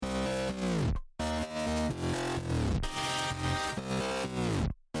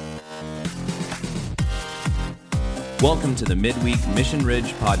Welcome to the Midweek Mission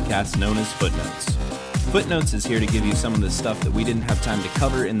Ridge podcast known as Footnotes. Footnotes is here to give you some of the stuff that we didn't have time to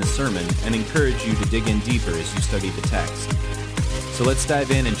cover in the sermon and encourage you to dig in deeper as you study the text. So let's dive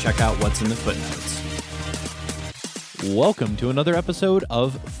in and check out what's in the footnotes. Welcome to another episode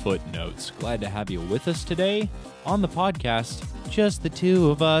of Footnotes. Glad to have you with us today on the podcast, just the two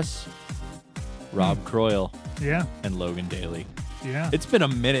of us, Rob Croyle Yeah, and Logan Daly. yeah. It's been a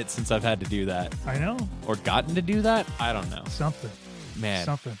minute since I've had to do that. I know. Or gotten to do that? I don't know. Something.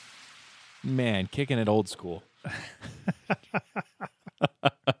 Man, kicking it old school.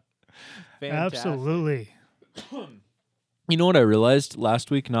 Fantastic. Absolutely. You know what I realized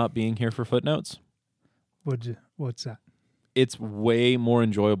last week not being here for Footnotes? What's that? It's way more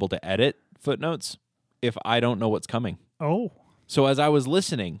enjoyable to edit Footnotes if I don't know what's coming. Oh, So as I was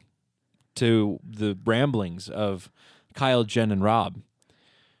listening to the ramblings of Kyle, Jen, and Rob,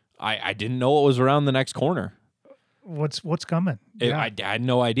 I didn't know what was around the next corner. what's coming? I had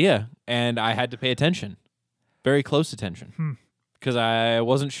no idea, and I had to pay attention, very close attention, because I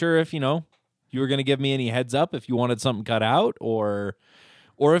wasn't sure if you were going to give me any heads up if you wanted something cut out, or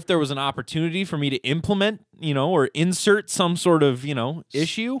if there was an opportunity for me to implement, or insert some sort of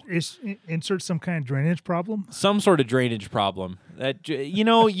issue, Insert some kind of drainage problem. some sort of drainage problem. That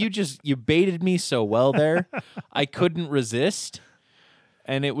you baited me so well there, I couldn't resist.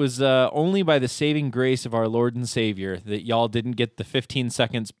 And it was only by the saving grace of our Lord and Savior that y'all didn't get the 15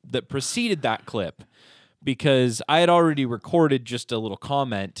 seconds that preceded that clip, because I had already recorded just a little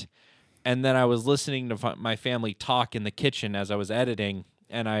comment, and then I was listening to my family talk in the kitchen as I was editing,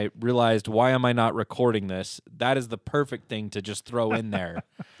 and I realized, why am I not recording this? That is the perfect thing to just throw in there.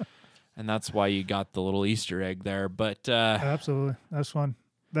 And that's why you got the little Easter egg there. But Absolutely. That's fun.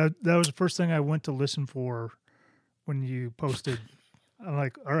 That was the first thing I went to listen for when you posted. I'm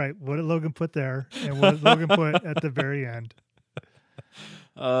like, all right, what did Logan put there? And what did Logan put at the very end?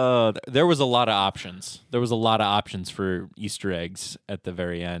 there was a lot of options. There was a lot of options for Easter eggs at the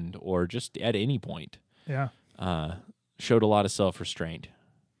very end, or just at any point. Yeah. Showed a lot of self-restraint.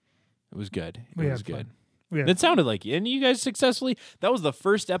 It was good. We It had was good. fun. Yeah. It sounded like you. And you guys successfully... That was the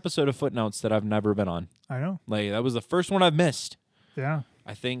first episode of Footnotes that I've never been on. I know. Like, that was the first one I've missed. Yeah.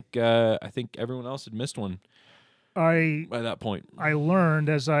 I think everyone else had missed one I by that point. learned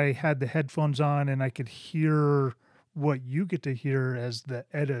as I had the headphones on and I could hear what you get to hear as the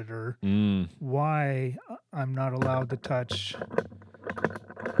editor, why I'm not allowed to touch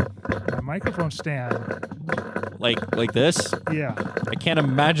my microphone stand. Like this? Yeah. I can't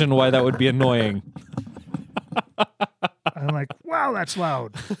imagine why that would be annoying. I'm like, wow, that's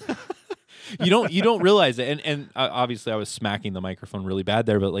loud. You don't realize it, and obviously I was smacking the microphone really bad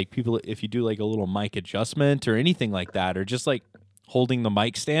there, but like people, if you do like a little mic adjustment or anything like that, or just like holding the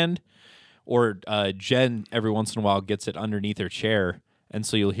mic stand, or Jen every once in a while gets it underneath her chair, and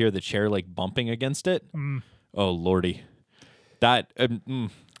so you'll hear the chair like bumping against it. Oh lordy, that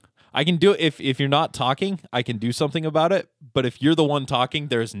I can do it. If you're not talking, I can do something about it, but if you're the one talking,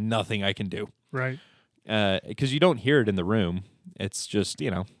 there's nothing I can do, Right. because you don't hear it in the room. It's just there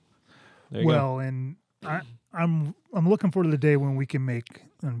you go. Well, and I'm looking forward to the day when we can make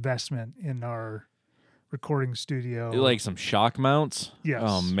an investment in our recording studio. Like some shock mounts? Yes.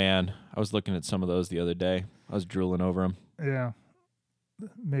 Oh, man. I was looking at some of those the other day. I was drooling over them. Yeah.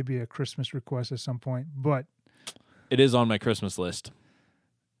 Maybe a Christmas request at some point, but It is on my Christmas list.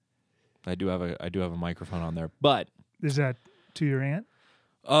 I do have a microphone on there. But is that to your aunt?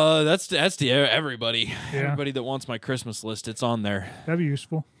 that's to everybody. Yeah. Everybody that wants my Christmas list, it's on there. That'd be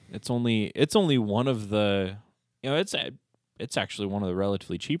useful. It's only one of the it's actually one of the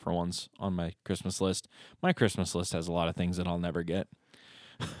relatively cheaper ones on my Christmas list. My Christmas list has a lot of things that I'll never get.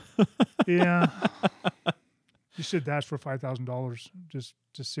 Yeah. You should ask for $5,000 just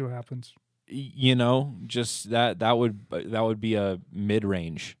to see what happens. Just that would be a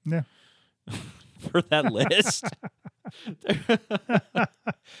mid-range Yeah. for that list.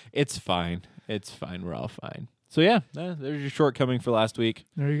 It's fine. We're all fine. So yeah, there's your shortcoming for last week.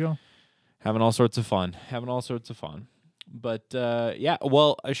 There you go. Having all sorts of fun. But yeah,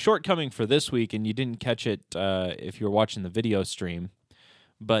 well, a shortcoming for this week, and you didn't catch it if you were watching the video stream,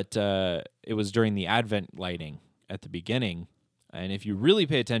 but it was during the Advent lighting at the beginning. And if you really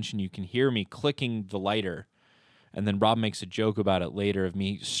pay attention, you can hear me clicking the lighter. And then Rob makes a joke about it later of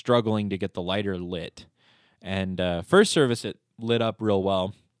me struggling to get the lighter lit. And first service, it lit up real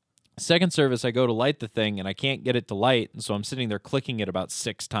well. Second service, I go to light the thing, and I can't get it to light, and so I'm sitting there clicking it about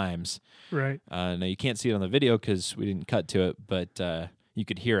 6 times. Right. Now, you can't see it on the video because we didn't cut to it, but you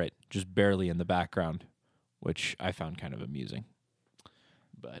could hear it just barely in the background, which I found kind of amusing.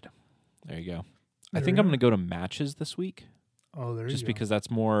 But there you go. I think I'm going to go to Matches this week. Oh, there you just go. because that's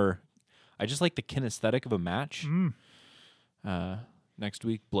more. I just like the kinesthetic of a match. Next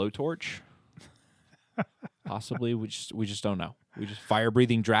week, Blowtorch. Possibly, we just don't know. We just fire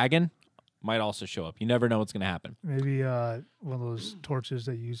breathing dragon might also show up. You never know what's going to happen. Maybe one of those torches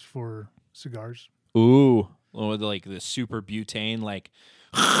they use for cigars. Ooh, like the super butane, like.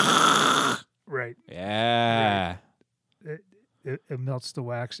 Right. Yeah. It melts the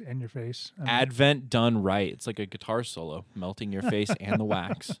wax and your face. Advent done right. It's like a guitar solo, melting your face and the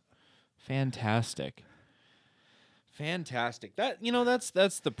wax. Fantastic. Fantastic.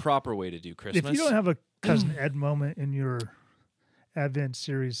 That's the proper way to do Christmas. If you don't have a Cousin Ed moment in your Advent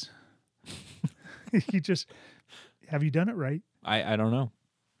series, have you done it right? I don't know.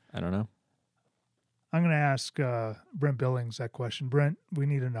 I'm going to ask Brent Billings that question. Brent, we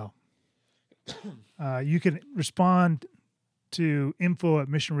need to know. You can respond to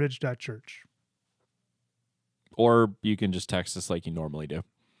info@missionridge.church. Or you can just text us like you normally do.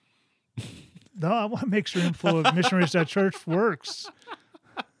 No, I want to make sure info@missionridge.church works.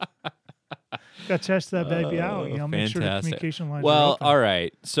 Got to test that baby out. Make sure the communication lines are open. All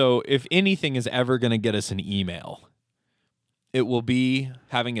right. So if anything is ever going to get us an email, it will be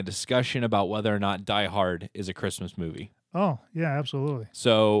having a discussion about whether or not Die Hard is a Christmas movie. Oh, yeah, absolutely.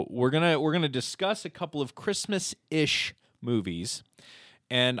 So we're gonna discuss a couple of Christmas-ish movies,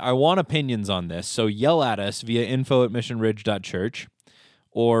 and I want opinions on this. So yell at us via info@missionridge.church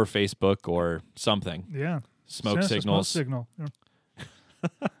or Facebook or something. Yeah. Smoke Send us a signals. Smoke signal. Yeah.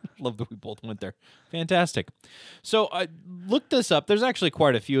 Love that we both went there. Fantastic. So I looked this up. There's actually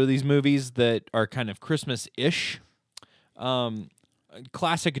quite a few of these movies that are kind of Christmas-ish.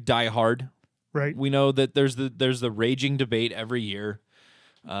 Classic Die Hard. Right. We know that there's the raging debate every year.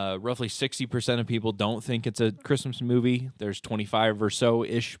 Roughly 60% of people don't think it's a Christmas movie. There's 25 or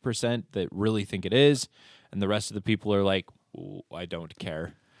so-ish percent that really think it is. And the rest of the people are like, I don't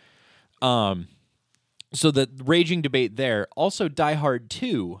care. So the raging debate there. Also, Die Hard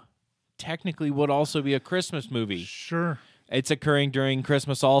 2 technically would also be a Christmas movie. Sure. It's occurring during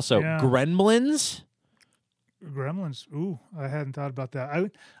Christmas also. Yeah. Gremlins? Gremlins. Ooh, I hadn't thought about that.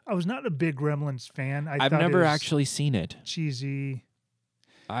 I was not a big Gremlins fan. I've thought never it was actually seen it. cheesy.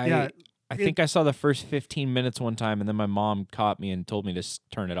 I think I saw the first 15 minutes one time, and then my mom caught me and told me to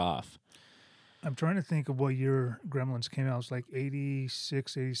turn it off. I'm trying to think of what year Gremlins came out. It was like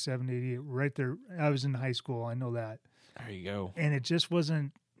 86, 87, 88, right there. I was in high school. I know that. There you go. And it just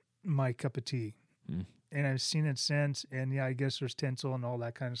wasn't my cup of tea. Mm. And I've seen it since. And yeah, I guess there's tinsel and all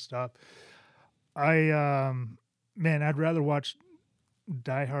that kind of stuff. I'd rather watch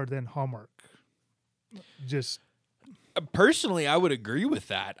Die Hard than Hallmark. Just Personally, I would agree with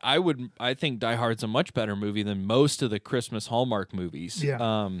that. I think Die Hard's a much better movie than most of the Christmas Hallmark movies.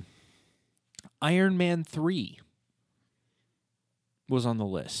 Yeah. Iron Man 3 was on the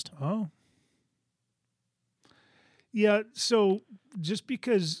list. Oh. Yeah, so just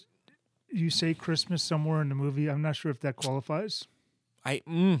because you say Christmas somewhere in the movie, I'm not sure if that qualifies.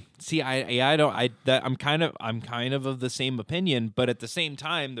 I'm kind of the same opinion, but at the same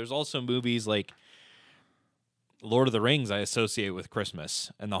time, there's also movies like Lord of the Rings I associate with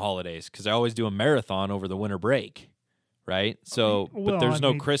Christmas and the holidays because I always do a marathon over the winter break, right? So, but there's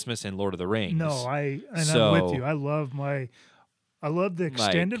no Christmas in Lord of the Rings. No, I'm with you. I love the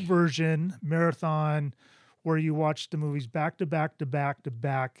extended version marathon where you watch the movies back to back to back to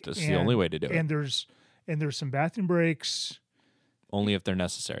back. That's the only way to do it. And there's some bathroom breaks. Only if they're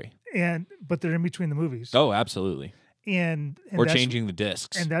necessary. But they're in between the movies. Oh, absolutely. And or changing the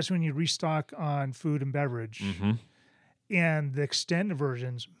discs. And that's when you restock on food and beverage. Mm-hmm. And the extended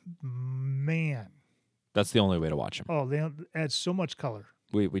versions, man. That's the only way to watch them. Oh, they add so much color.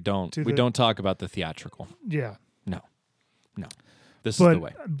 We don't talk about the theatrical. Yeah. No. This is the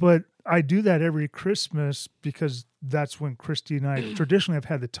way. But I do that every Christmas because that's when Christy and I traditionally have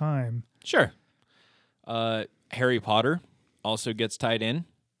had the time. Sure. Harry Potter also gets tied in.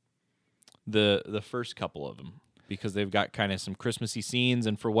 The first couple of them because they've got kind of some Christmassy scenes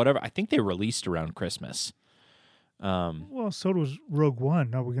and for whatever I think they released around Christmas. Well, so does Rogue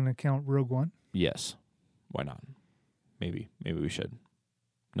One. Are we going to count Rogue One? Yes. Why not? Maybe we should.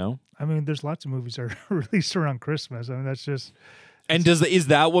 No? I mean, there's lots of movies that are released around Christmas. I mean, that's just. And is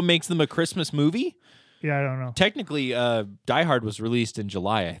that what makes them a Christmas movie? Yeah, I don't know. Technically, Die Hard was released in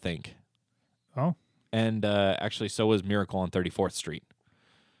July, I think. Oh. And actually, so was Miracle on 34th Street.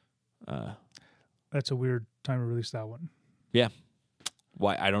 That's a weird time to release that one. Yeah.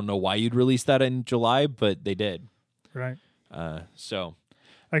 Why? I don't know why you'd release that in July, but they did. Right. So.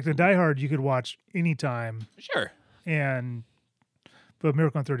 Like the Die Hard, you could watch anytime. Sure. But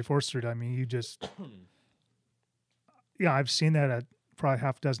Miracle on 34th Street, I mean, you just, yeah, I've seen that at probably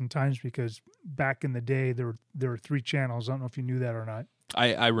half a dozen times because back in the day there were 3 channels. I don't know if you knew that or not.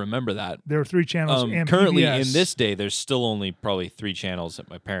 I remember that. There were 3 channels. And Currently, PBS. in this day, there's still only probably 3 channels at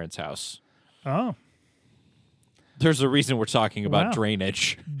my parents' house. Oh, There's a reason we're talking about Wow.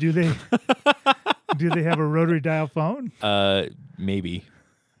 drainage. do they have a rotary dial phone? Maybe.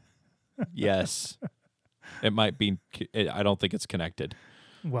 Yes. It might be. I don't think it's connected.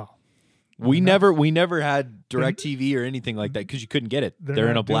 Well, We never had DirecTV or anything like that because you couldn't get it. They're They're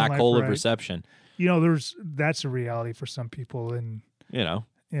in not a doing black life hole of right. reception. you know, that's a reality for some people in You know,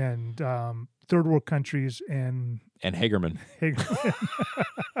 third world countries and and Hagerman.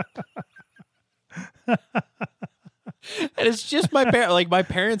 And it's just my my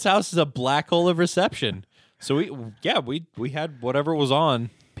parents' house is a black hole of reception. So we had whatever was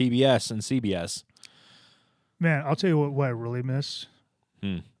on PBS and CBS. Man, I'll tell you what I really miss.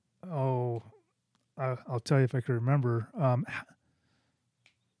 Hmm. Oh, I'll tell you if I can remember.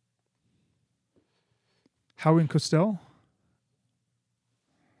 Howie and Costel.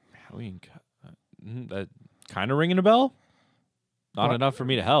 That kind of ringing a bell. Not What? enough for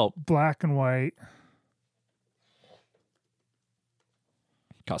me to help. Black and white.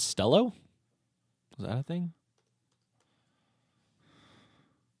 Costello? Was that a thing?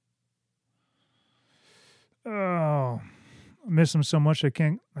 Oh, I miss them so much I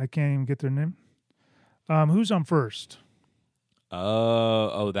can't even get their name. Who's on first?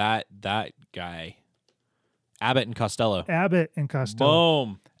 That guy. Abbott and Costello. Abbott and Costello.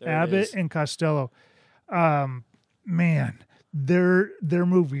 Boom. There it Abbott is. and Costello. Man, their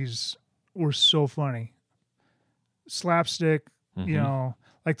movies were so funny. Slapstick, you know,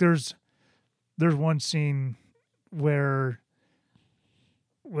 like there's one scene where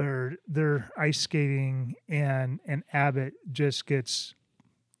they're ice skating and Abbott just gets,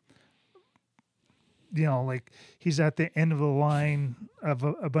 you know, like he's at the end of the line of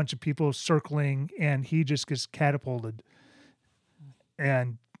a bunch of people circling and he just gets catapulted.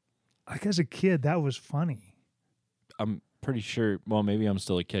 And like as a kid, that was funny. I'm pretty sure. Well, maybe I'm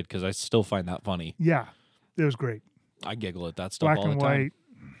still a kid because I still find that funny. Yeah, it was great. I giggle at that stuff Black all the and time. white.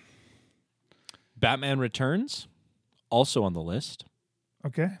 Batman Returns, also on the list.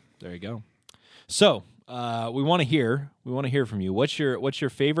 Okay. There you go. So we want to hear from you. What's your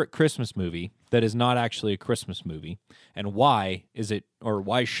favorite Christmas movie that is not actually a Christmas movie, and why is it, or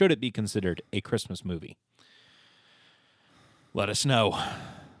why should it be considered a Christmas movie? Let us know.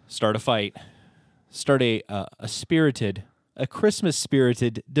 Start a fight. Start a Christmas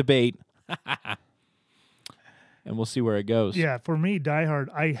spirited debate. And we'll see where it goes. Yeah, for me, Die Hard,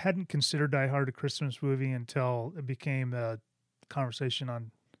 I hadn't considered Die Hard a Christmas movie until it became a conversation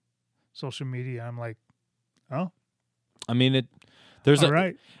on social media. I'm like, oh, I mean, there's all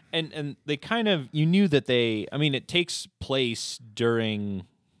right. And they kind of, you knew that it takes place during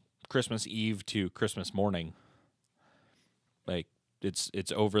Christmas Eve to Christmas morning. Like it's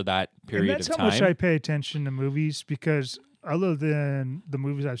over that period And that's of how time. much I pay attention to movies because other than the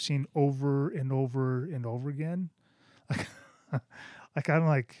movies I've seen over and over and over again,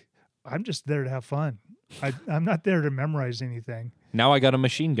 I'm just there to have fun. I'm not there to memorize anything. Now I got a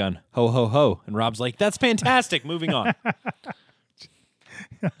machine gun. Ho, ho, ho. And Rob's like, that's fantastic. Moving on.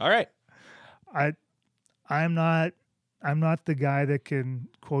 All right. I'm not the guy that can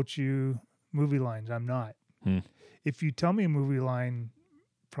quote you movie lines. I'm not. If you tell me a movie line,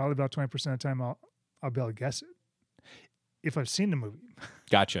 probably about 20% of the time I'll be able to guess it. If I've seen the movie.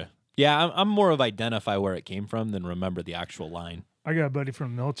 Gotcha. Yeah, I'm more of identify where it came from than remember the actual line. I got a buddy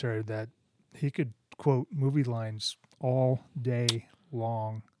from the military that he could quote movie lines all day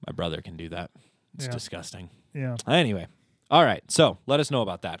long. My brother can do that. It's Yeah. disgusting. Yeah. Anyway. All right. So let us know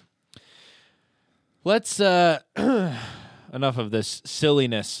about that. Let's, enough of this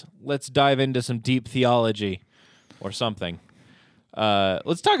silliness. Let's dive into some deep theology or something.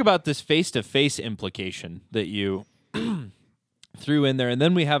 Let's talk about this face-to-face implication that you threw in there, and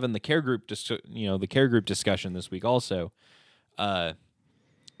then we have in the care group, the care group discussion this week also.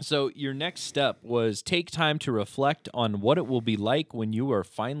 So your next step was take time to reflect on what it will be like when you are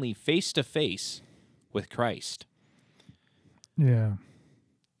finally face-to-face with Christ. Yeah.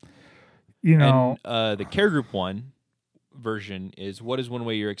 You know, And the care group one version is, what is one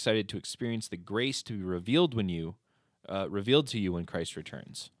way you're excited to experience the grace to be revealed to you when Christ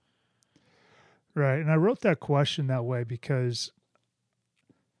returns? right. And I wrote that question that way because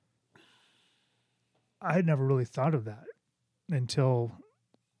I had never really thought of that until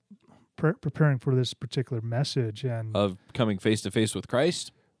preparing for this particular message. And Of coming face to face with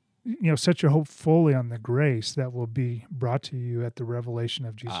Christ? set your hope fully on the grace that will be brought to you at the revelation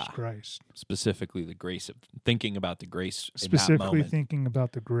of Jesus Christ. Specifically, the grace of thinking about the grace. Specifically in that moment. thinking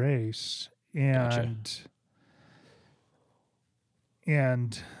about the grace and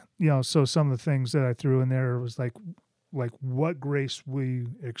so some of the things that I threw in there was like what grace we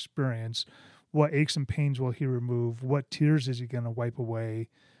experience, what aches and pains will he remove, what tears is he going to wipe away.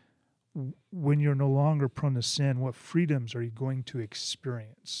 When you're no longer prone to sin, what freedoms are you going to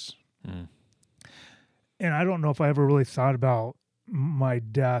experience? And I don't know if I ever really thought about my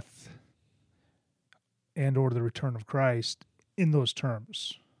death and or the return of Christ in those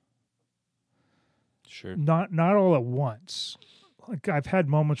terms. Sure. Not all at once. Like I've had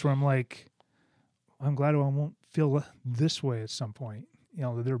moments where I'm like, I'm glad I won't feel this way at some point.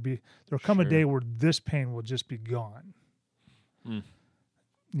 There'll come a day where this pain will just be gone.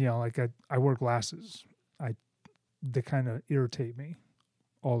 Like I wear glasses. They kind of irritate me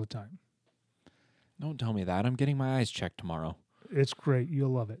all the time. Don't tell me that. I'm getting my eyes checked tomorrow. It's great.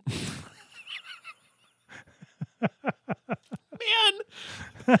 You'll love it.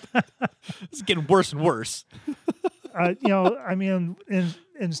 Man, it's getting worse and worse. I mean,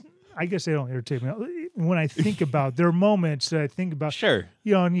 and I guess they don't irritate me. When I think about, there are moments that I think about. Sure.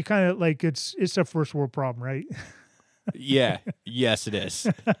 And you kind of like it's a first world problem, right? Yeah. Yes, it is.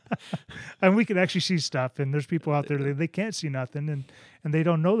 And we can actually see stuff, and there's people out there that they can't see nothing, and they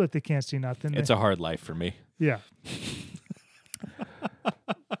don't know that they can't see nothing. It's a hard life for me. Yeah.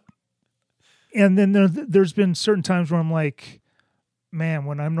 And then there's been certain times where I'm like, man,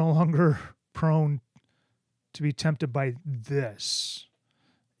 when I'm no longer prone to be tempted by this,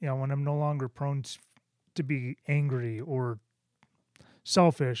 when I'm no longer prone to be angry or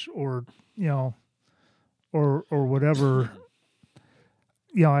selfish or, or whatever,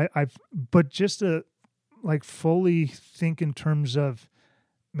 but just to like fully think in terms of,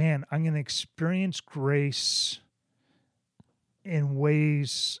 man, I'm going to experience grace in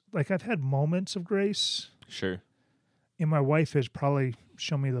ways, like I've had moments of grace. Sure. And my wife has probably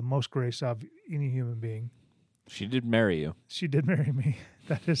shown me the most grace of any human being. She did marry you. She did marry me.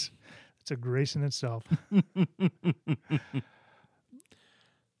 It's a grace in itself.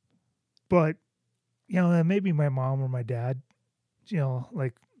 But, maybe my mom or my dad,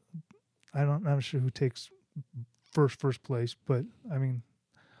 like, I'm not sure who takes first place, but I mean,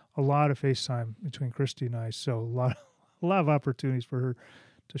 a lot of FaceTime between Christy and I. So a lot of opportunities for her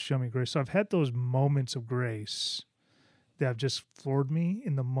to show me grace. So I've had those moments of grace that have just floored me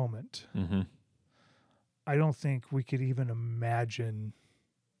in the moment. Mm-hmm. I don't think we could even imagine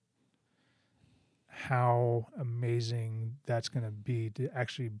how amazing that's going to be to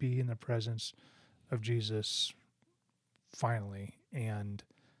actually be in the presence of Jesus finally and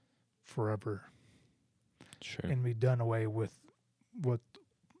forever. Sure. And be done away with what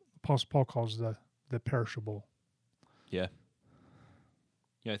Paul calls the perishable. Yeah.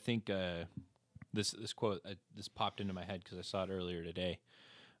 Yeah, I think this quote, this popped into my head because I saw it earlier today.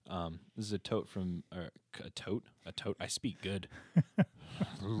 This is a tote from a tote. I speak good.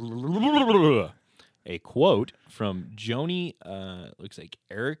 A quote from Joni. Looks like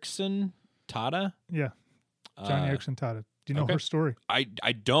Erickson Tada. Yeah, Johnny Erickson Tada. Do you know her story? I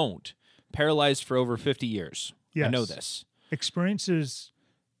don't. Paralyzed for over 50 years. Yes. I know this. Experiences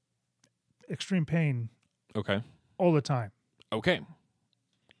extreme pain. Okay. All the time. Okay.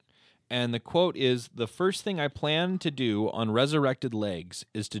 And the quote is, "The first thing I plan to do on resurrected legs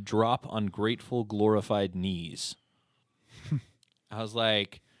is to drop on grateful, glorified knees." I was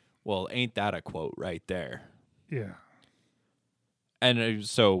like, well, ain't that a quote right there? Yeah. And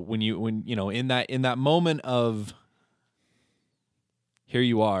so when in that moment of here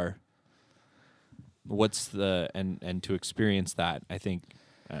you are, what's the and to experience that, I think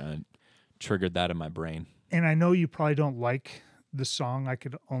triggered that in my brain. And I know you probably don't like the song. I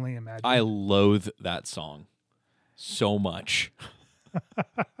could only imagine. I loathe that song so much.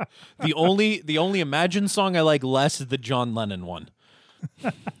 The only Imagine song I like less is the John Lennon one.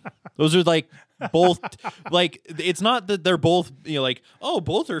 Those are like both like, it's not that they're both like, oh,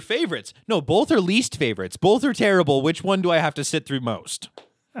 both are favorites. No, both are least favorites. Both are terrible. Which one do I have to sit through most?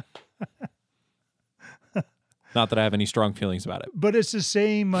 Not that I have any strong feelings about it. But it's the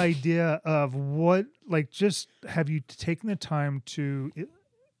same idea of what, like, just have you taken the time to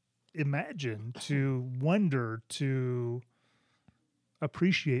imagine, to wonder, to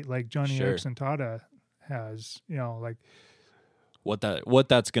appreciate, like Johnny Sure. Erickson Tada has, like. What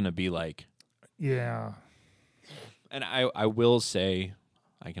that's going to be like. Yeah. And I will say,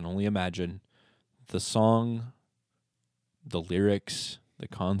 I can only imagine the song, the lyrics, the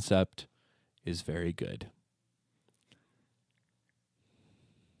concept is very good.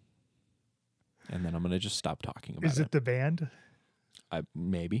 and then I'm going to just stop talking about Is it the band?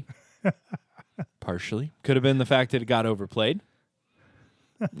 Maybe. Partially. Could have been the fact that it got overplayed.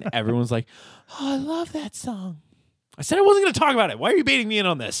 Everyone's like, oh, I love that song. I said I wasn't going to talk about it. Why are you baiting me in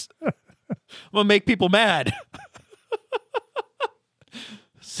on this? I'm going to make people mad.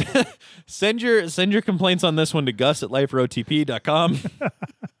 Send your complaints on this one to Gus at liferotp.com.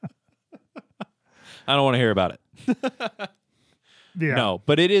 I don't want to hear about it. Yeah. No,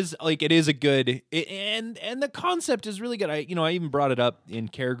 but it is a good and the concept is really good. I even brought it up in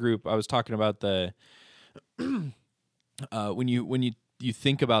care group. I was talking about the when you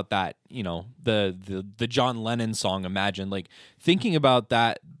think about that, the John Lennon song Imagine, like thinking about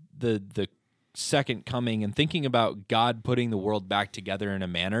that the second coming and thinking about God putting the world back together in a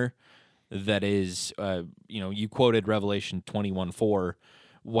manner that is you quoted Revelation 21:4,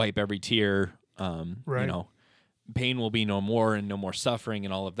 wipe every tear, Right. pain will be no more and no more suffering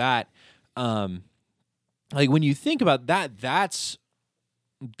and all of that. Like when you think about that, that's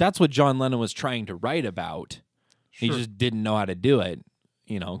what John Lennon was trying to write about. He Sure. just didn't know how to do it,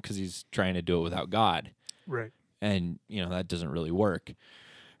 because he's trying to do it without God. Right. And, that doesn't really work.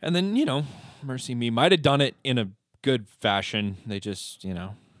 And then, Mercy Me might have done it in a good fashion. They just, all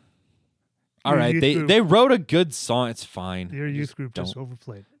Your right, youth they group- they wrote a good song. It's fine. Your youth Just group just don't.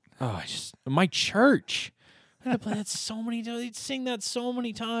 overplayed. Oh, my church. I had to play that so many times. They'd sing that so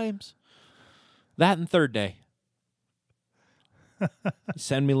many times. That and Third Day.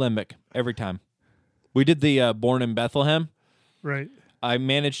 Send me Limbic every time. We did the Born in Bethlehem. Right. I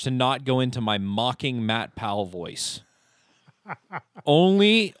managed to not go into my mocking Matt Powell voice.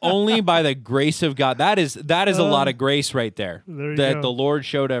 only by the grace of God. That is a lot of grace right there. There you that go. the Lord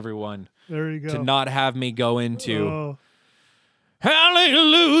showed everyone There you go. to not have me go into Oh,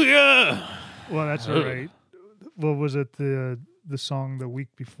 Hallelujah. well, that's all right. What was it? The song the week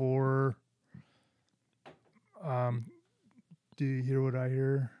before? Do you hear what I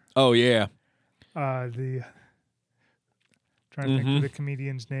hear? Oh yeah. The trying to think of the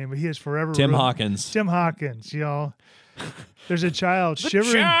comedian's name, but he is forever. Tim ruined. Hawkins. Tim Hawkins, y'all. There's a child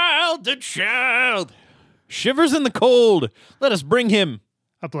shivering. The child shivers in the cold. Let us bring him.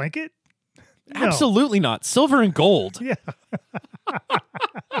 A blanket? No. Absolutely not. Silver and gold. Yeah.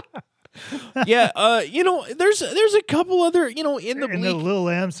 Yeah. There's a couple other, in the And the bleak. little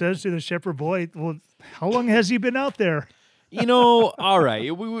lamb says to the shepherd boy, "Well, how long has he been out there?" All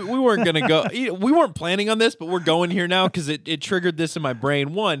right. We weren't going to go. We weren't planning on this, but we're going here now because it triggered this in my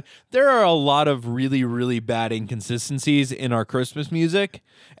brain. One, there are a lot of really, really bad inconsistencies in our Christmas music.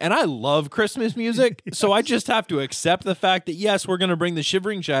 And I love Christmas music. So I just have to accept the fact that, yes, we're going to bring the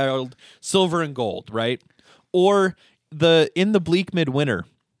shivering child, silver and gold, right? Or in the bleak midwinter,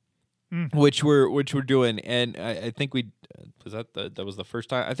 which we're doing. And I think was that was the first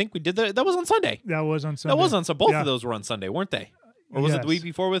time? I think we did that. That was on Sunday. That was on Sunday. That was on Sunday. Both Yeah. of those were on Sunday, weren't they? Or was it the Yes. week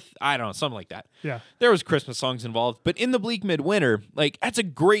before with, I don't know, something like that. Yeah. There was Christmas songs involved. But in the bleak midwinter, like, that's a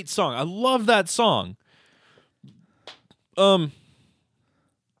great song. I love that song.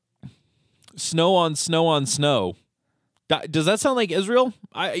 Snow on snow on snow. Does that sound like Israel?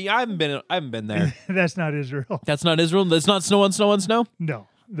 I haven't been there. That's not Israel. That's not Israel. That's not snow on snow on snow. No.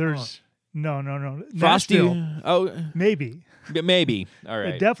 There's no. Frosty. Nashville, Oh, maybe. maybe. All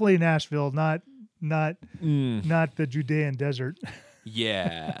right. Definitely Nashville, not the Judean desert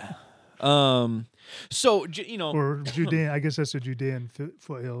Yeah. So or Judean. I guess that's the Judean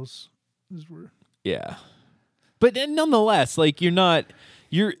foothills. Is where- Yeah. But then nonetheless, like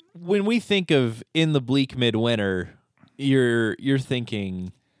when we think of in the bleak midwinter, you're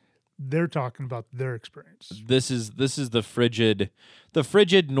thinking They're talking about their experience. this is the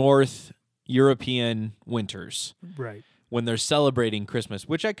frigid North European winters Right. when they're celebrating Christmas,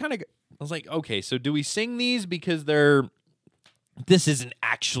 which I was like, okay, so do we sing these because this isn't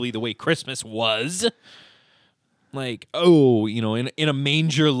actually the way Christmas was? Like, in a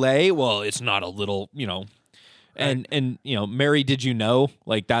manger lay. Well, it's not a little, and Mary, Did You Know?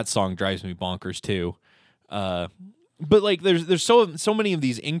 Like that song drives me bonkers too. But like there's so many of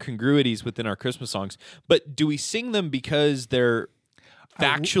these incongruities within our Christmas songs. But do we sing them because they're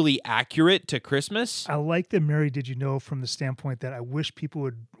factually accurate to Christmas? I like the Mary Did You Know from the standpoint that I wish people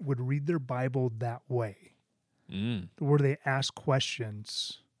would read their Bible that way. Where they ask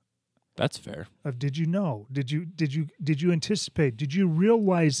questions That's fair. of did you know? Did you anticipate? Did you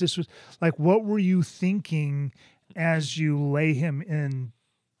realize this was like what were you thinking as you lay him in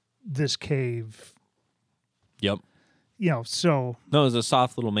this cave? Yep. So No, it was a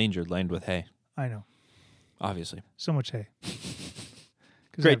soft little manger lined with hay. I know. Obviously. So much hay.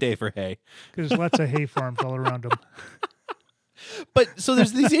 Great day for hay. Because there's lots of hay farms all around them. But so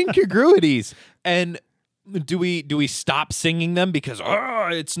there's these incongruities, and do we stop singing them because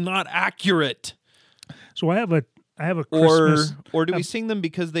it's not accurate, So I have a Christmas, or do we sing them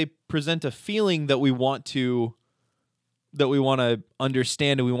because they present a feeling that we want to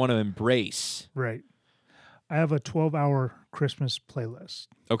understand and we want to embrace? right. I have a 12-hour Christmas playlist.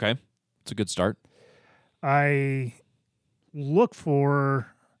 Okay, it's a good start. I look for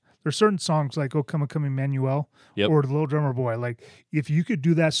there's certain songs like "O Come, Come Emmanuel" Yep. or "The Little Drummer Boy." Like if you could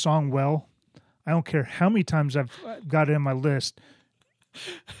do that song well, I don't care how many times I've got it in my list.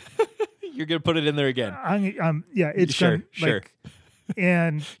 You're gonna put it in there again. Yeah, it's Sure, gonna, sure. like,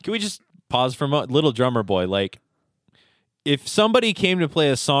 and Can we just pause for a moment? Little Drummer Boy, like, if somebody came to play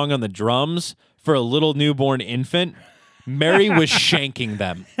a song on the drums for a little newborn infant, Mary was shanking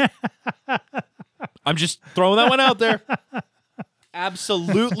them. I'm just throwing that one out there.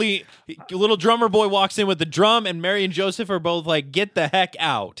 Absolutely. Little Drummer Boy walks in with the drum, and Mary and Joseph are both like, get the heck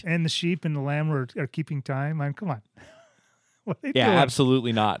out. and the sheep and the lamb are keeping time. Come on, what are they Yeah, doing?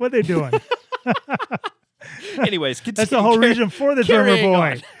 absolutely not. What are they doing? Anyways, continue. That's the whole reason for the drummer carrying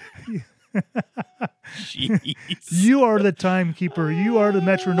boy. on. Jeez. You are the timekeeper. You are the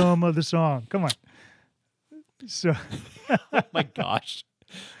metronome of the song. Come on. So, Oh my gosh.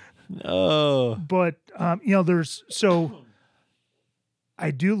 No. but I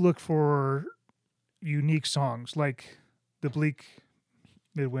do look for unique songs like the Bleak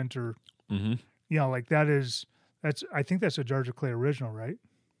Midwinter. Mm-hmm. Like I think that's a Georgia Clay original, right?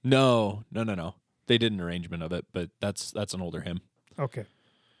 No. They did an arrangement of it, but that's an older hymn. Okay.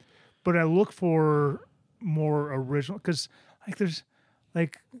 But I look for more original because like there's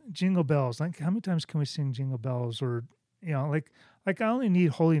like Jingle Bells. Like how many times can we sing Jingle Bells? Or like I only need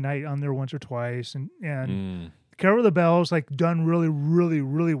Holy Night on there once or twice, and Carol of the Bells, like done really, really,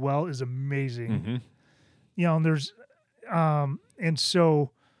 really well, is amazing. Mm-hmm. And there's and so,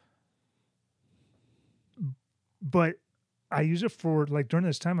 but I use it for like during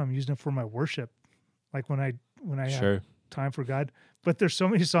this time I'm using it for my worship, like when I Sure. have time for God. But there's so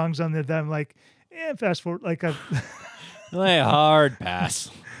many songs on there that I'm like, fast forward. Like a hard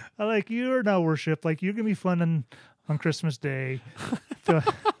pass. I like you're not worship. Like you're gonna be fun on Christmas Day,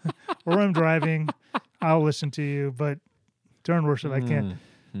 or I'm driving. I'll listen to you, but during worship I can't.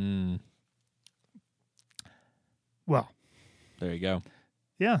 Well, there you go.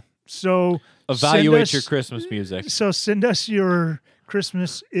 yeah. So Evaluate your Christmas music. So send us your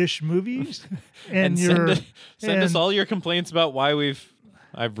Christmas-ish movies and send us all your complaints about why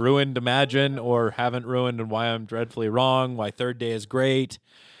I've ruined Imagine or haven't ruined, and why I'm dreadfully wrong, why Third Day is great,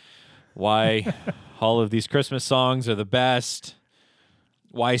 why all of these Christmas songs are the best,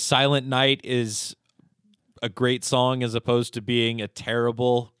 why Silent Night is a great song as opposed to being a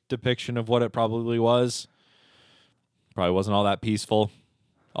terrible depiction of what it probably was. Probably wasn't all that peaceful.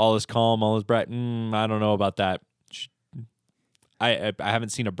 All is calm, all is bright. I don't know about that. I haven't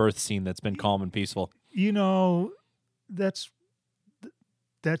seen a birth scene that's been calm and peaceful. That's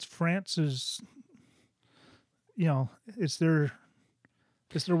France's. It's their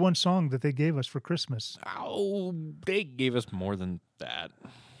one song that they gave us for Christmas. Oh, they gave us more than that.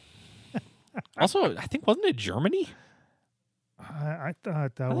 Also, I think, wasn't it Germany? I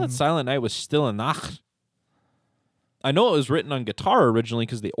thought that I one. thought Silent Night was still in Nacht. I know it was written on guitar originally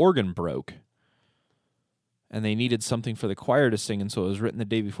because the organ broke. And they needed something for the choir to sing, and so it was written the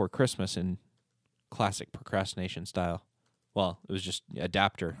day before Christmas in classic procrastination style. Well, it was just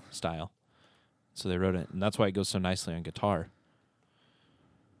adapter style. So they wrote it, and that's why it goes so nicely on guitar.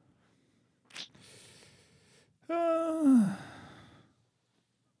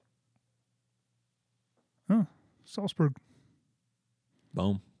 Salzburg,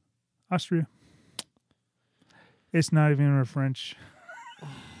 Boom. Austria. It's not even in French.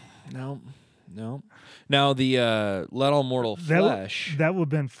 No. Now the Let All Mortal Flesh. That would have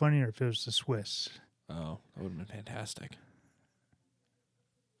been funnier if it was the Swiss. Oh, that would have been fantastic.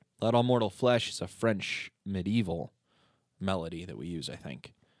 Let All Mortal Flesh is a French medieval melody that we use, I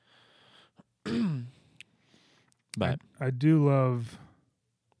think. But I do love.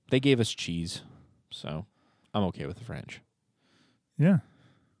 they gave us cheese, so I'm okay with the French. Yeah.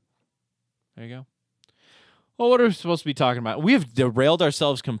 There you go. Well, what are we supposed to be talking about? We have derailed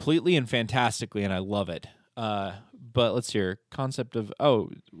ourselves completely and fantastically, and I love it. But let's hear concept of so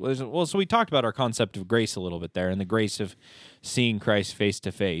we talked about our concept of grace a little bit there, and the grace of seeing Christ face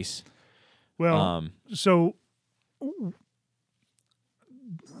to face. Well, so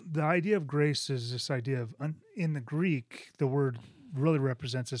the idea of grace is this idea of in the Greek, the word really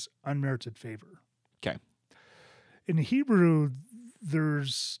represents this unmerited favor. Okay. In Hebrew,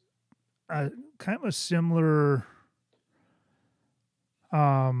 there's a kind of a similar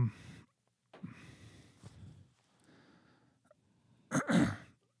A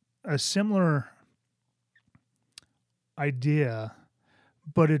similar idea,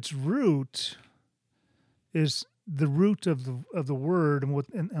 but its root is the root of the word,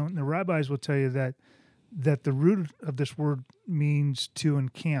 and the rabbis will tell you that the root of this word means to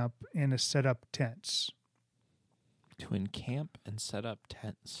encamp and to set up tents. To encamp and set up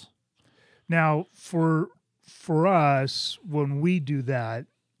tents. Now, for us, when we do that,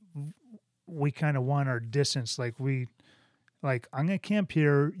 we kind of want our distance. Like I'm gonna camp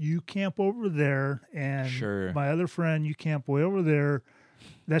here, you camp over there, and Sure. my other friend, you camp way over there.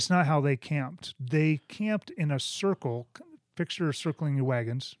 That's not how they camped. They camped in a circle. Picture circling your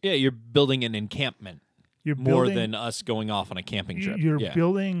wagons. Yeah, you're building an encampment. You're More building, than us going off on a camping trip. You're Yeah.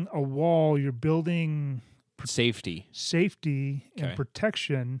 building a wall. You're building Safety. safety Okay. and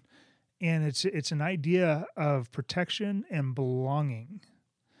protection, and it's an idea of protection and belonging,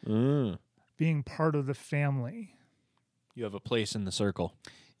 being part of the family. You have a place in the circle.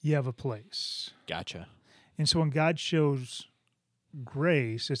 You have a place. Gotcha. And so when God shows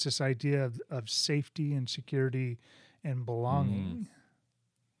grace, it's this idea of safety and security and belonging.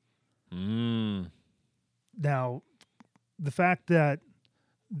 Now, the fact that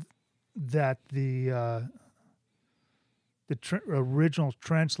the original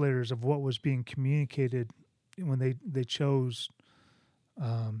translators of what was being communicated when they chose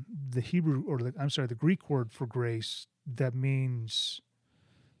the Hebrew the Greek word for grace that means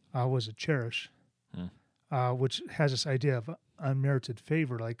was it cherish, which has this idea of unmerited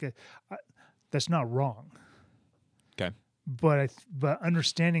favor. That's not wrong. Okay. But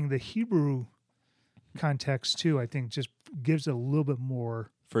understanding the Hebrew context too, I think just gives it a little bit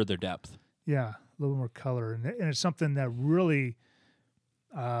more. Further depth. Yeah, a little more color. And it's something that really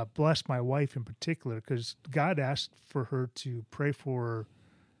blessed my wife in particular, because God asked for her to pray for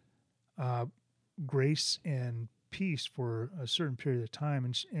grace and peace for a certain period of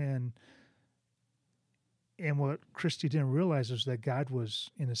time. And what Christy didn't realize was that God was,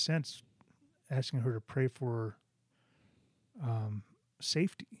 in a sense, asking her to pray for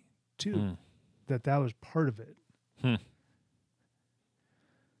safety too, that was part of it.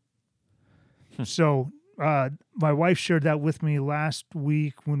 So my wife shared that with me last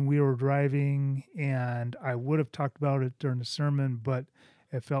week when we were driving, and I would have talked about it during the sermon, but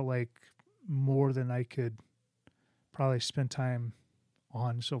it felt like more than I could probably spend time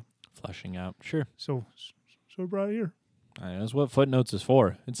on. So Fleshing out. Sure. So we brought it here. That's what Footnotes is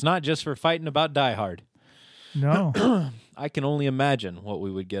for. It's not just for fighting about Die Hard. No. I can only imagine what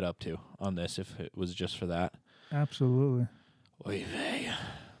we would get up to on this if it was just for that. Absolutely. Oy vey.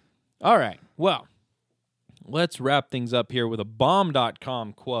 All right. Well, let's wrap things up here with a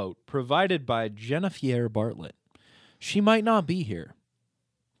bomb.com quote provided by Jennifer Bartlett. She might not be here,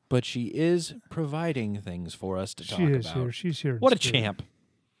 but she is providing things for us to talk She is about. here. She's here. in What a spirit. champ.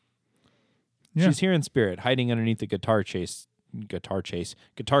 Yeah. She's here in spirit, hiding underneath the guitar case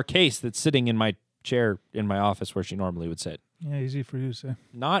that's sitting in my chair in my office where she normally would sit. Yeah, easy for you to say.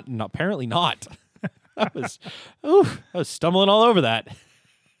 Apparently not. I was stumbling all over that.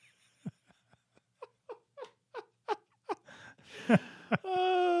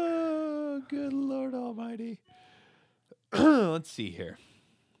 Oh, good Lord Almighty. Let's see here.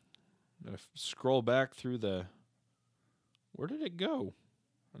 I'm going to scroll back through the... Where did it go?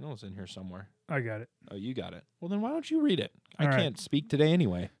 I know it's in here somewhere. I got it. Oh, you got it. Well, then why don't you read it? I All right. can't speak today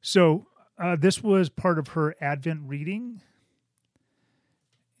anyway. So this was part of her Advent reading,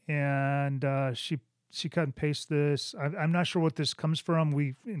 and she cut and pasted this. I'm not sure what this comes from.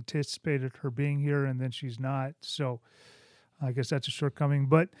 We anticipated her being here, and then she's not. So I guess that's a shortcoming.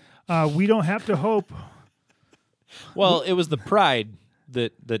 But we don't have to hope. Well, it was the pride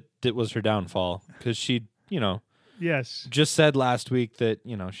that was her downfall, because she, Yes. just said last week that,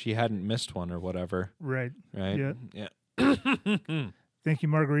 she hadn't missed one or whatever. Right. Right? Yeah. Yeah. Thank you,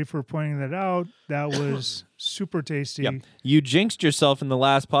 Marguerite, for pointing that out. That was super tasty. Yep. You jinxed yourself in the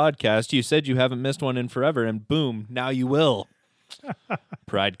last podcast. You said you haven't missed one in forever, and boom, now you will.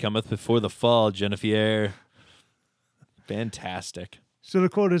 Pride cometh before the fall, Jennifer. Fantastic. So the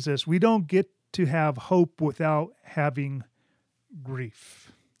quote is this: "We don't get to have hope without having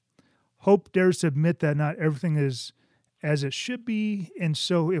grief. Hope dares to admit that not everything is as it should be, and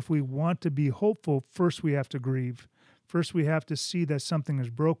so if we want to be hopeful, first we have to grieve. First we have to see that something is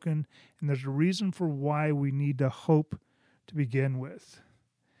broken, and there's a reason for why we need to hope to begin with."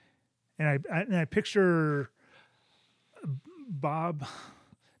 And I picture Baghdad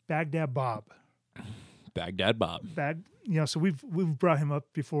Bob. Baghdad Bob. So we've brought him up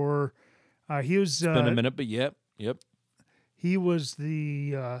before. He was Been a minute, but yep. He was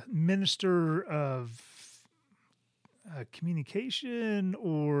the minister of communication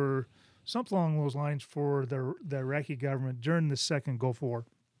or something along those lines for the Iraqi government during the second Gulf War.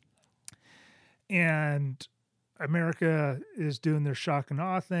 And America is doing their shock and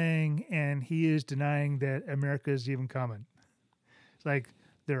awe thing, and he is denying that America is even coming. It's like,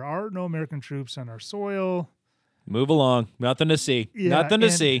 there are no American troops on our soil. Move along. Nothing to see. Yeah, Nothing to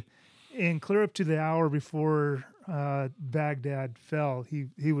see. And clear up to the hour before Baghdad fell,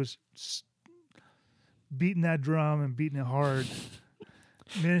 he was beating that drum and beating it hard.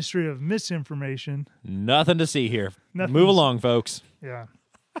 Ministry of misinformation. Nothing to see here. Nothing Move to along, folks. Yeah.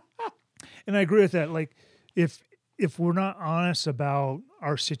 And I agree with that. Like, if we're not honest about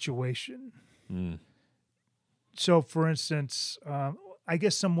our situation. So, for instance, I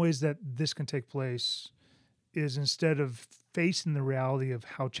guess some ways that this can take place is, instead of facing the reality of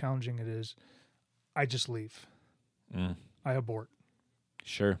how challenging it is, I just leave. I abort.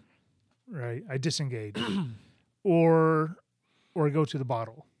 Sure. Right? I disengage. or go to the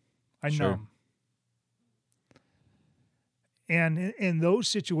bottle. I Sure. numb. And in those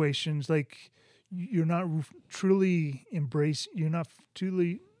situations, like, you're not truly you're not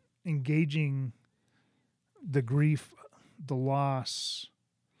truly engaging the grief, the loss.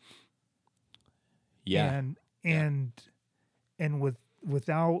 Yeah. And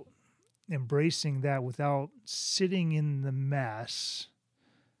without embracing that, without sitting in the mess,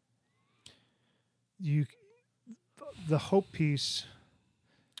 the hope piece.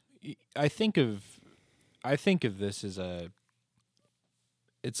 I think of this as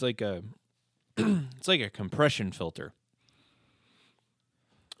it's like a compression filter.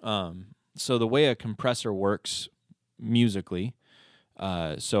 So the way a compressor works musically,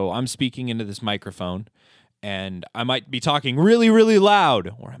 so I'm speaking into this microphone, and I might be talking really, really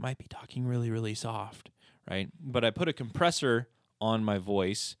loud, or I might be talking really, really soft, right? But I put a compressor on my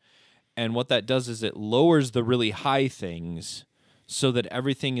voice, and what that does is it lowers the really high things so that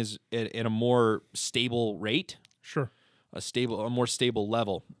everything is at a more stable rate. Sure. A more stable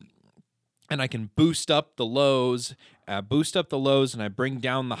level. And I can boost up the lows, and I bring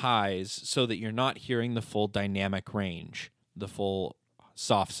down the highs so that you're not hearing the full dynamic range, the full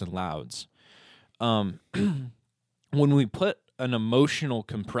softs and louds. When we put an emotional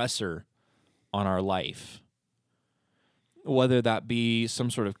compressor on our life, whether that be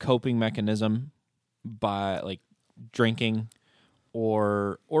some sort of coping mechanism by like drinking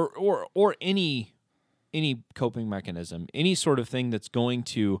or any coping mechanism, any sort of thing that's going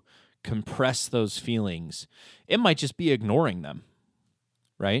to compress those feelings, it might just be ignoring them,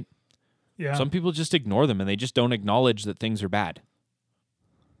 right? Yeah. Some people just ignore them and they just don't acknowledge that things are bad.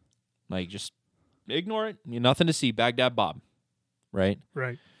 Like, just ignore it. Nothing to see. Baghdad Bob, right?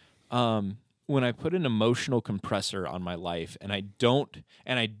 Right. When I put an emotional compressor on my life and I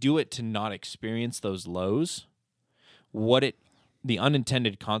do it to not experience those lows, the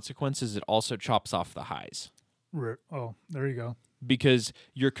unintended consequences, it also chops off the highs. Oh, there you go. Because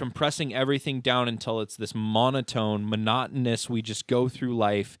you're compressing everything down until it's this monotone, monotonous, we just go through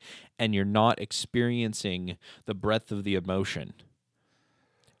life, and you're not experiencing the breadth of the emotion.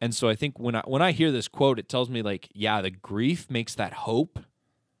 And so I think when I hear this quote, it tells me, like, yeah, the grief makes that hope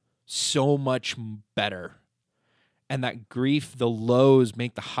so much better. And that grief, the lows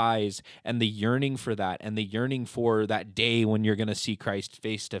make the highs, and the yearning for that, and the yearning for that day when you're going to see Christ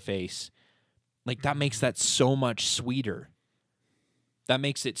face to face. Like, that makes that so much sweeter. That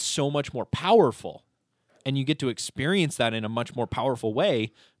makes it so much more powerful. And you get to experience that in a much more powerful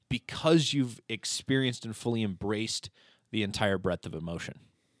way because you've experienced and fully embraced the entire breadth of emotion.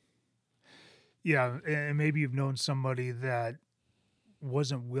 Yeah, and maybe you've known somebody that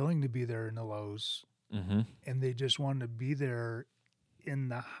wasn't willing to be there in the lows, and they just wanted to be there in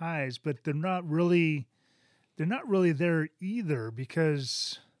the highs, but they're not really there either,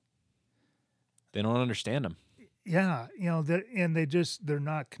 because they don't understand them. Yeah, they're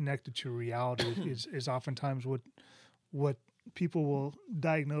not connected to reality. is oftentimes what people will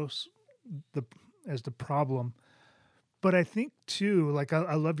diagnose as the problem. But I think too, like,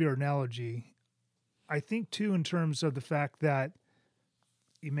 I love your analogy. I think too, in terms of the fact that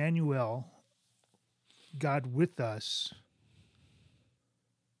Emmanuel, God with us,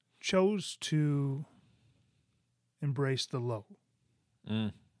 chose to embrace the low.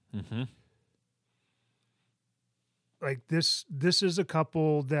 Mm-hmm. Like, this is a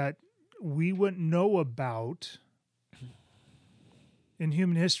couple that we wouldn't know about in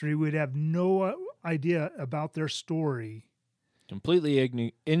human history. We'd have no idea about their story.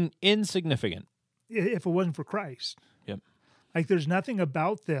 Completely insignificant. If it wasn't for Christ. Yep. Like, there's nothing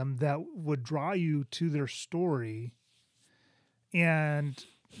about them that would draw you to their story And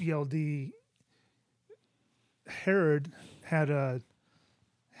the Herod had a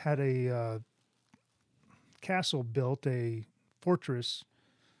castle built, a fortress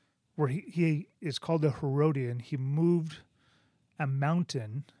where he is called the Herodian. He moved a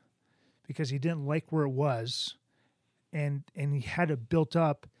mountain because he didn't like where it was, and he had it built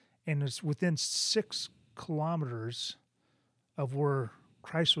up, and it's within 6 kilometers of where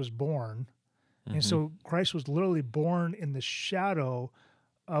Christ was born. And so Christ was literally born in the shadow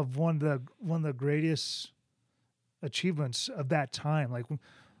of one of the greatest achievements of that time. Like,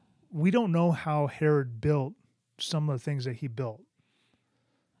 we don't know how Herod built some of the things that he built.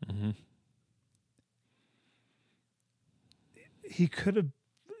 He could have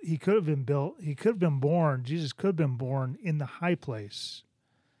been built. He could have been born. Jesus could have been born in the high place,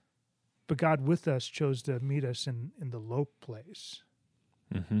 but God with us chose to meet us in the low place.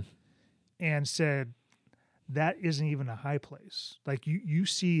 And said, that isn't even a high place. Like, you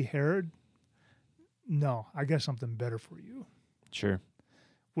see Herod? No, I got something better for you. Sure.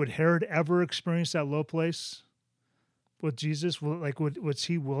 Would Herod ever experience that low place with Jesus? Was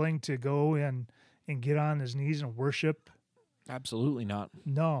he willing to go and get on his knees and worship? Absolutely not.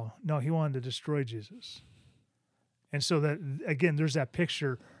 No, he wanted to destroy Jesus. And so that, again, there's that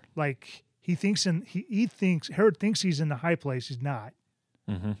picture, like, Herod thinks he's in the high place. He's not.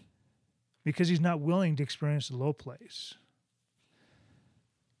 Because he's not willing to experience the low place.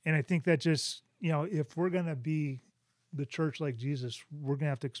 And I think that just, if we're going to be the church like Jesus, we're going to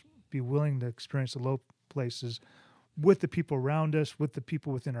have to be willing to experience the low places with the people around us, with the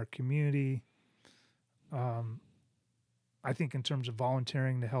people within our community. I think in terms of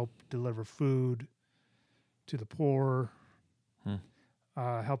volunteering to help deliver food to the poor,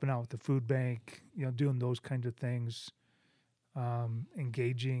 helping out with the food bank, doing those kinds of things,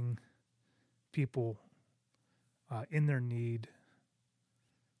 engaging people in their need.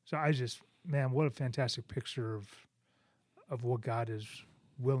 So man, what a fantastic picture of what God is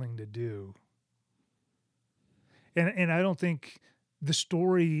willing to do. And I don't think the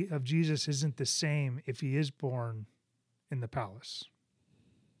story of Jesus isn't the same if he is born in the palace.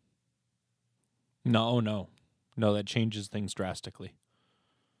 No, that changes things drastically.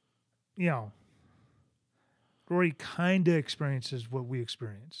 Glory kind of experiences what we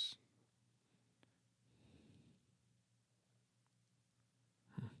experience.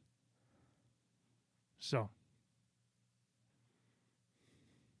 So.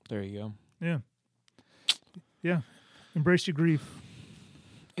 There you go. Yeah. Yeah. Embrace your grief.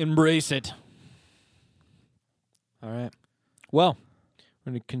 Embrace it. All right. Well,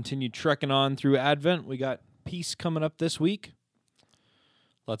 we're going to continue trekking on through Advent. We got Peace coming up this week.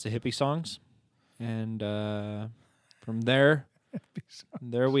 Lots of hippie songs. And from there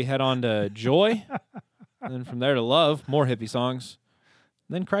we head on to Joy. And then from there to Love, more hippie songs.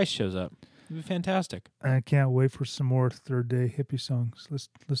 And then Christ shows up. It'll be fantastic. I can't wait for some more Third Day hippie songs.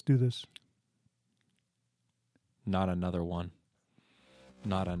 Let's do this. Not another one.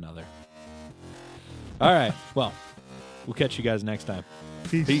 Not another. All right. Well, we'll catch you guys next time.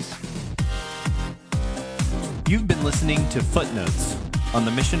 Peace. You've been listening to Footnotes on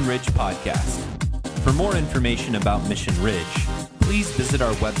the Mission Ridge podcast. For more information about Mission Ridge, please visit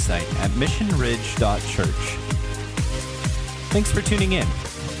our website at missionridge.church. Thanks for tuning in.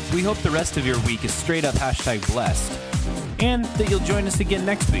 We hope the rest of your week is straight up #blessed, and that you'll join us again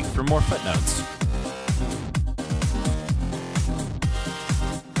next week for more Footnotes.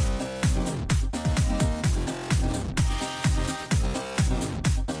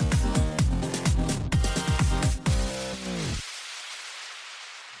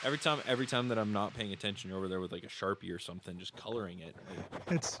 Every time that I'm not paying attention, you're over there with like a Sharpie or something, just coloring it.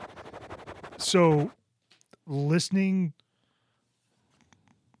 It's so listening,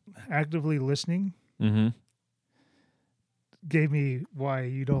 actively listening, gave me why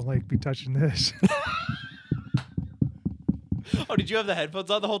you don't like me touching this. Oh, did you have the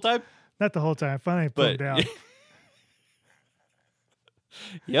headphones on the whole time? Not the whole time. Finally, I put them down.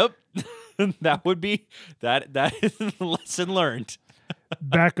 Yep, that would be that is the lesson learned.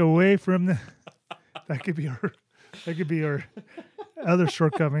 Back away from the. That could be our other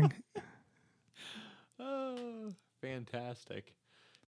shortcoming. Oh, fantastic.